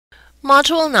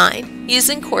Module 9,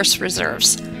 Using Course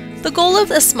Reserves. The goal of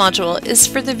this module is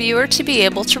for the viewer to be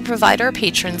able to provide our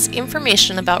patrons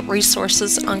information about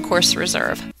resources on Course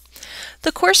Reserve.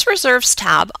 The Course Reserves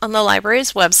tab on the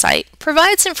library's website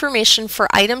provides information for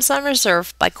items on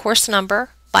reserve by course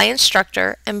number, by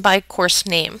instructor, and by course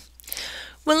name.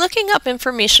 When looking up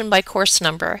information by course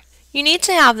number, you need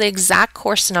to have the exact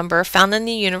course number found in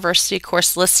the university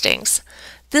course listings.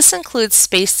 This includes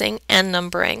spacing and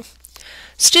numbering.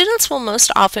 Students will most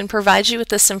often provide you with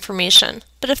this information,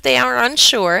 but if they are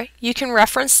unsure, you can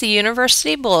reference the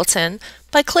University Bulletin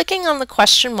by clicking on the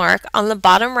question mark on the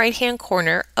bottom right-hand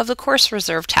corner of the Course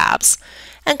Reserve tabs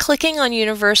and clicking on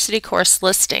University Course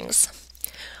Listings.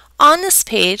 On this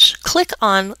page, click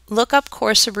on Look Up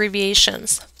Course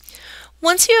Abbreviations.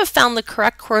 Once you have found the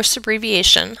correct course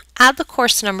abbreviation, add the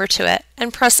course number to it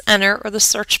and press Enter or the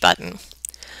search button.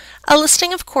 A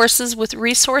listing of courses with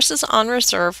resources on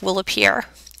reserve will appear.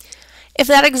 If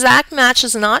that exact match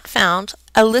is not found,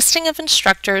 a listing of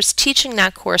instructors teaching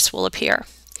that course will appear.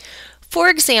 For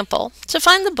example, to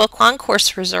find the book on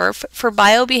Course Reserve for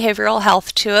Biobehavioral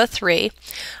Health 203,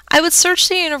 I would search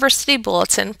the University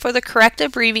Bulletin for the correct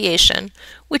abbreviation,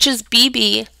 which is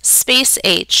BB space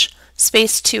H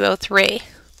space 203.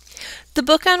 The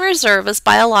book on reserve is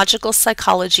Biological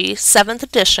Psychology, 7th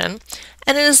edition,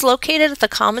 and it is located at the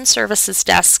Common Services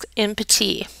Desk in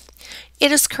Petit.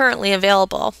 It is currently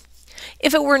available.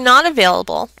 If it were not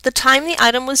available, the time the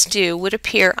item was due would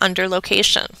appear under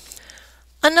Location.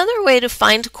 Another way to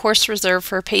find Course Reserve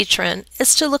for a patron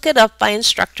is to look it up by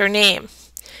instructor name.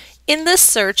 In this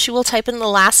search, you will type in the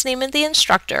last name of the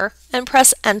instructor and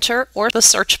press Enter or the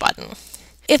search button.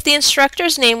 If the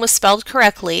instructor's name was spelled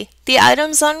correctly, the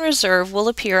items on reserve will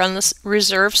appear on the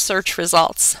reserve search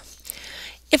results.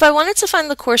 If I wanted to find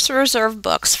the Course Reserve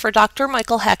books for Dr.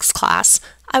 Michael Heck's class,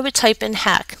 I would type in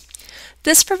Heck.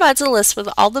 This provides a list with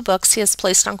all the books he has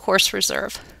placed on Course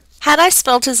Reserve. Had I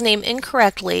spelled his name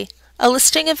incorrectly, a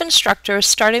listing of instructors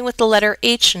starting with the letter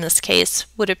H in this case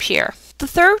would appear. The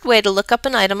third way to look up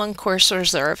an item on Course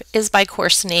Reserve is by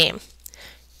course name.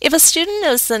 If a student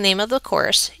knows the name of the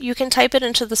course, you can type it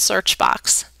into the search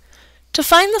box. To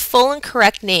find the full and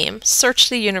correct name, search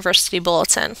the University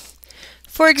Bulletin.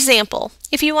 For example,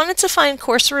 if you wanted to find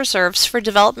course reserves for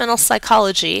developmental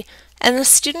psychology and the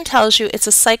student tells you it's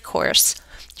a psych course,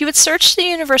 you would search the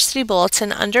University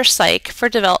Bulletin under Psych for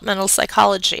developmental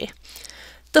psychology.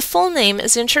 The full name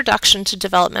is Introduction to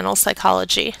Developmental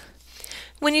Psychology.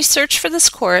 When you search for this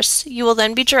course, you will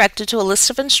then be directed to a list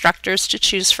of instructors to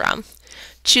choose from.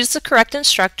 Choose the correct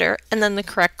instructor and then the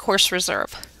correct course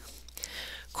reserve.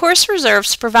 Course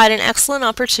reserves provide an excellent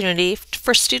opportunity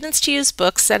for students to use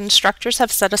books that instructors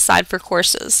have set aside for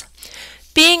courses.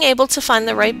 Being able to find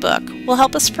the right book will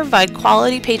help us provide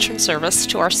quality patron service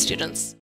to our students.